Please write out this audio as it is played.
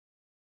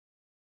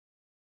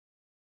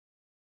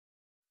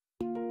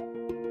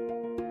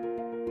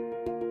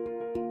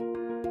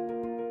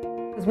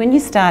When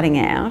you're starting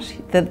out,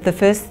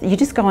 you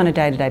just go on a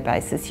day-to-day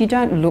basis. You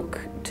don't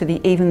look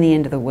to even the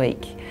end of the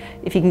week.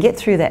 If you can get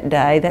through that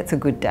day, that's a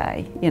good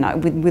day,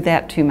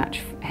 without too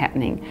much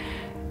happening.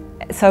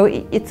 So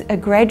it's a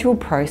gradual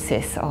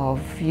process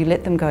of you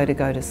let them go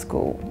to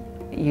school,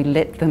 you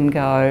let them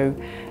go,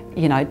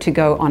 to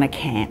go on a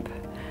camp.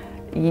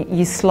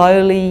 You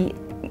slowly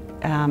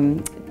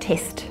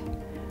test.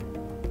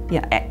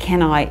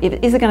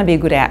 Is it going to be a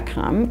good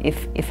outcome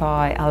if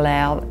I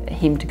allow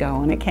him to go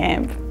on a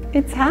camp?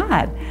 It's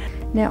hard.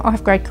 Now I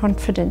have great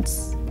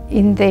confidence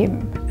in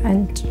them,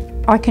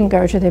 and I can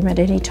go to them at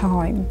any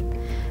time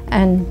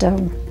and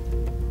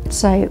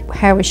say,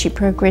 how is she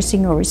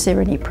progressing, or is there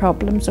any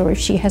problems, or if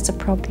she has a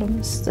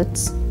problem,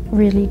 that's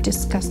really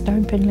discussed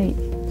openly.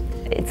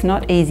 It's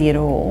not easy at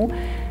all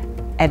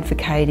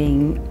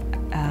advocating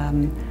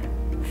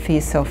for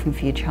yourself and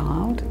for your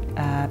child,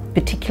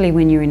 particularly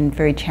when you're in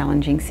very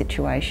challenging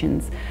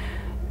situations.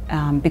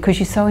 Because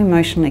you're so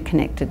emotionally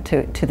connected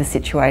to the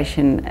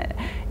situation,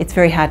 it's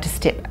very hard to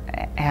step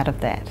out of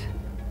that.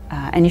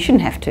 And you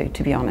shouldn't have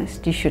to be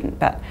honest, you shouldn't,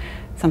 but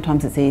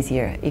sometimes it's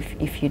easier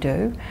if you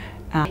do.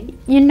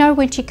 You know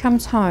when she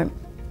comes home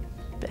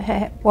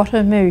what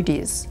her mood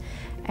is,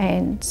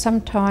 and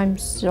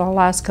sometimes I'll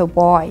ask her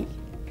why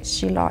is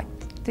she like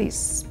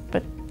this,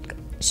 but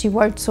she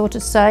won't sort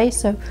of say,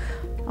 so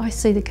I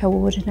see the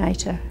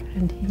coordinator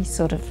and he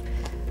sort of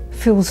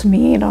fills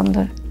me in on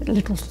the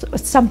little,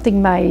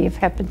 something may have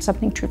happened,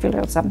 something trivial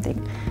or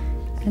something,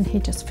 and he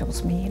just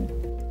fills me in.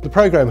 The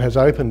program has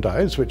open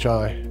days, which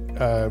I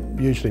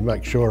usually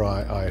make sure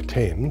I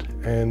attend,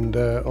 and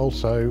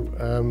also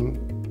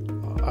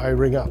I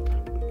ring up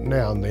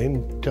now and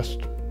then,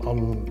 just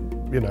on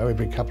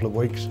every couple of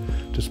weeks,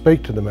 to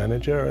speak to the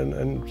manager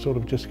and sort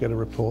of just get a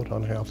report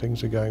on how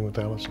things are going with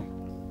Alison.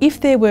 If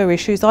there were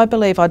issues, I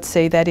believe I'd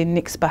see that in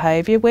Nick's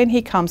behaviour. When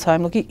he comes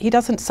home, look, he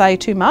doesn't say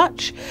too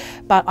much,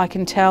 but I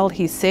can tell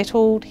he's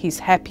settled, he's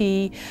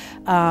happy,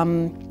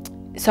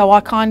 so I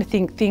kind of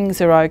think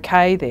things are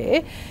okay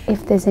there.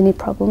 If there's any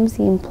problems,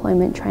 the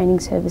Employment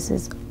Training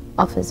Services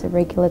offers a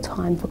regular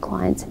time for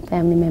clients and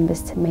family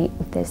members to meet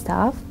with their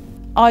staff.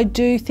 I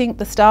do think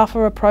the staff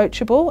are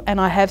approachable, and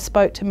I have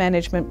spoke to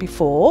management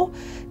before,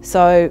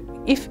 so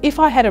if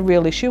I had a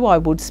real issue I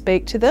would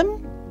speak to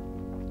them.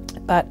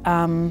 But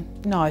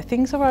no,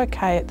 things are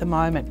okay at the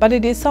moment, but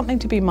it is something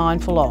to be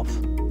mindful of.